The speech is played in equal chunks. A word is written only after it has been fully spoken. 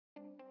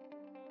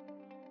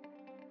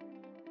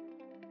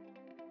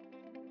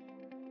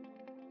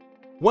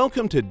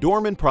Welcome to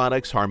Dorman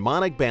Products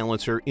Harmonic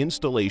Balancer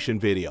installation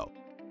video.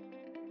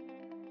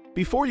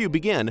 Before you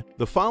begin,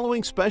 the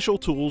following special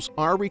tools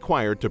are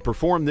required to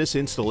perform this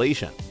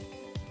installation: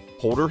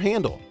 holder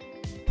handle,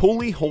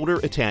 pulley holder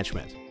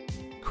attachment,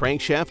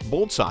 crankshaft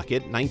bolt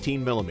socket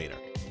 19 mm.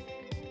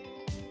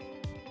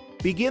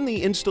 Begin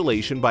the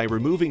installation by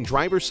removing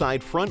driver's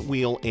side front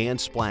wheel and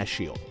splash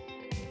shield.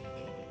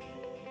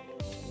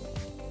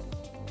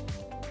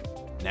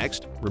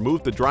 Next,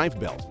 remove the drive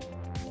belt.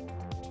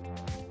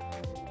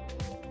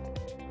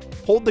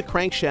 Hold the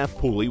crankshaft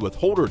pulley with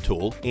holder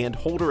tool and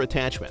holder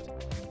attachment.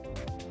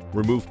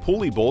 Remove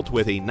pulley bolt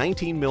with a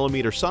 19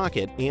 mm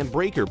socket and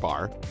breaker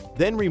bar,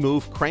 then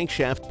remove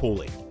crankshaft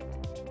pulley.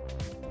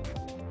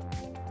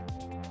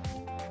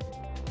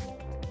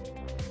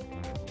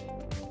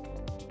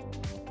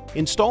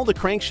 Install the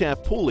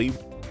crankshaft pulley.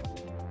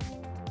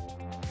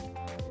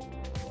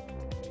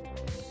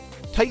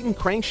 Tighten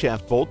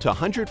crankshaft bolt to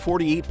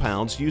 148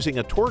 pounds using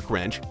a torque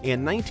wrench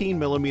and 19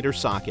 mm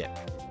socket.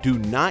 Do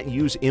not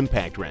use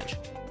impact wrench.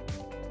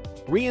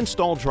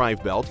 Reinstall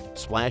drive belt,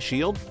 splash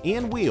shield,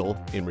 and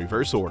wheel in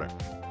reverse order.